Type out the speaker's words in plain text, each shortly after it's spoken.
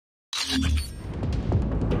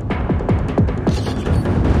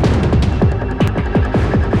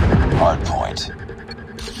Hardpoint.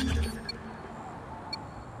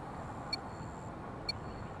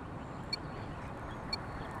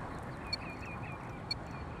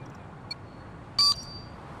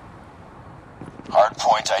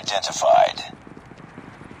 Hardpoint identified.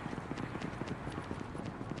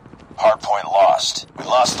 Hardpoint lost. We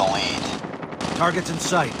lost the lead. Targets in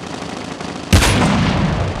sight.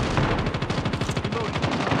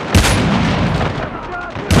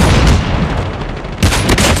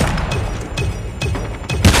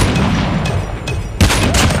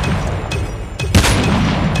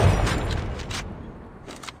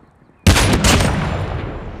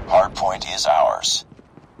 Hardpoint is ours.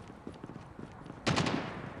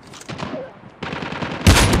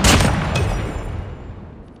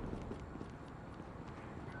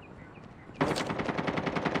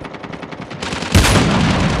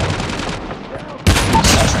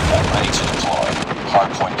 Sentry gun ready to deploy.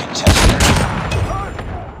 Hardpoint contested.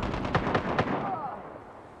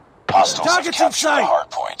 Hostiles have Targets in captured the sight.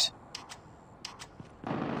 hardpoint.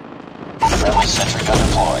 Friendly sentry gun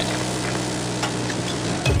deployed.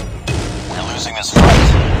 We're losing this fight.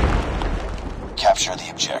 Capture the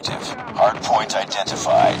objective. Hardpoint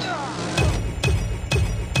identified.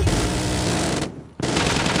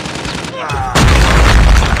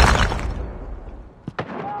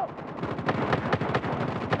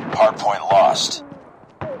 Hardpoint lost.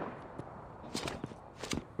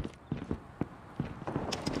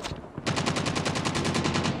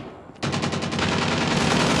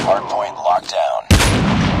 Hardpoint locked down.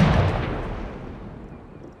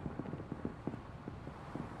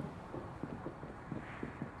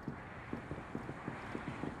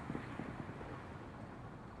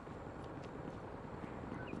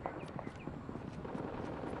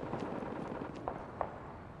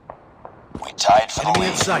 We tied for the Enemy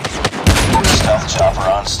in lead. sight. Stealth chopper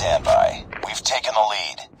on standby. We've taken the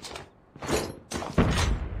lead.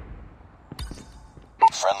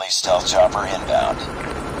 Friendly stealth chopper inbound.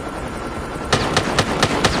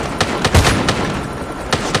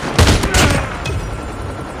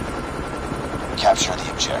 Capture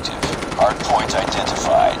the objective. Hardpoint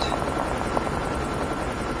identified.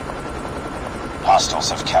 Hostiles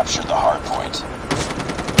have captured the hardpoint.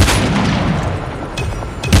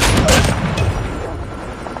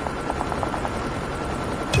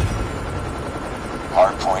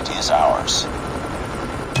 Hardpoint is ours.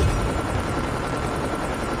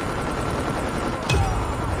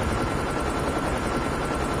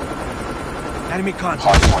 Enemy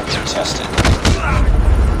contact. Hardpoint contested.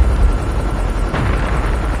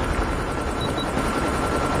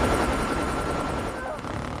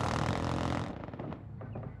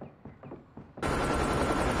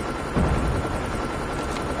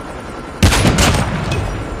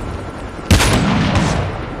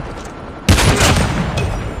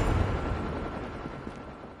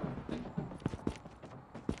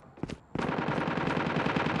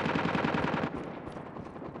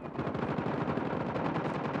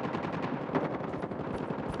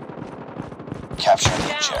 Capture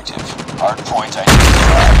the objective. Hardpoint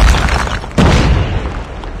identified.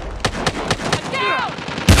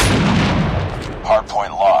 Hardpoint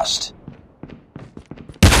lost.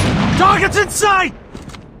 Targets in sight!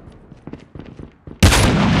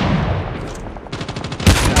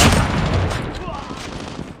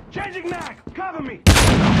 Changing mag! Cover me!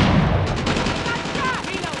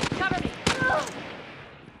 Cover me!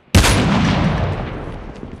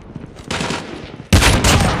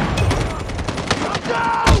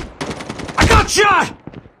 I got shot!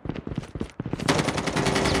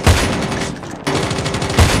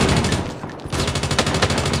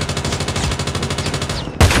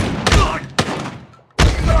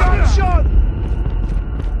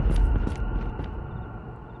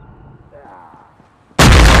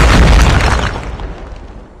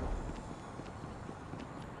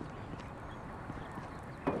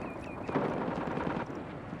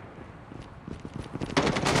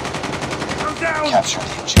 Capture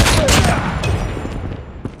the objective.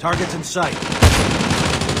 Targets in sight.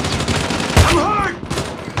 I'm hurt!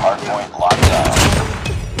 Hardpoint locked down.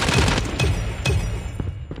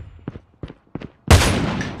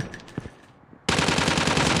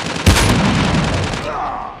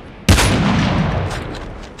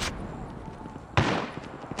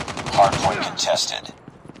 Hardpoint contested.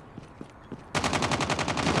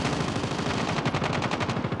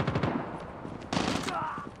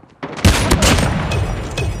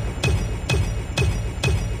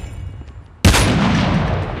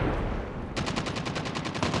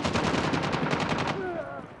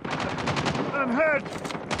 I'm hurt!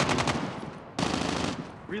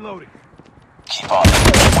 Reloading. Keep on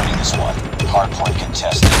them. We're winning this one. Hardpoint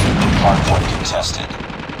contested. Hardpoint contested.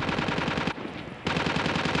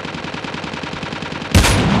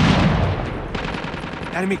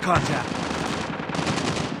 Enemy contact.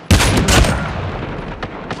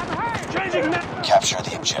 Changing mag. Capture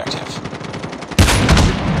the objective.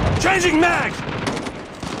 Changing mag.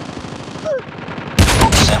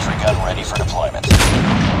 Sentry gun ready for deployment.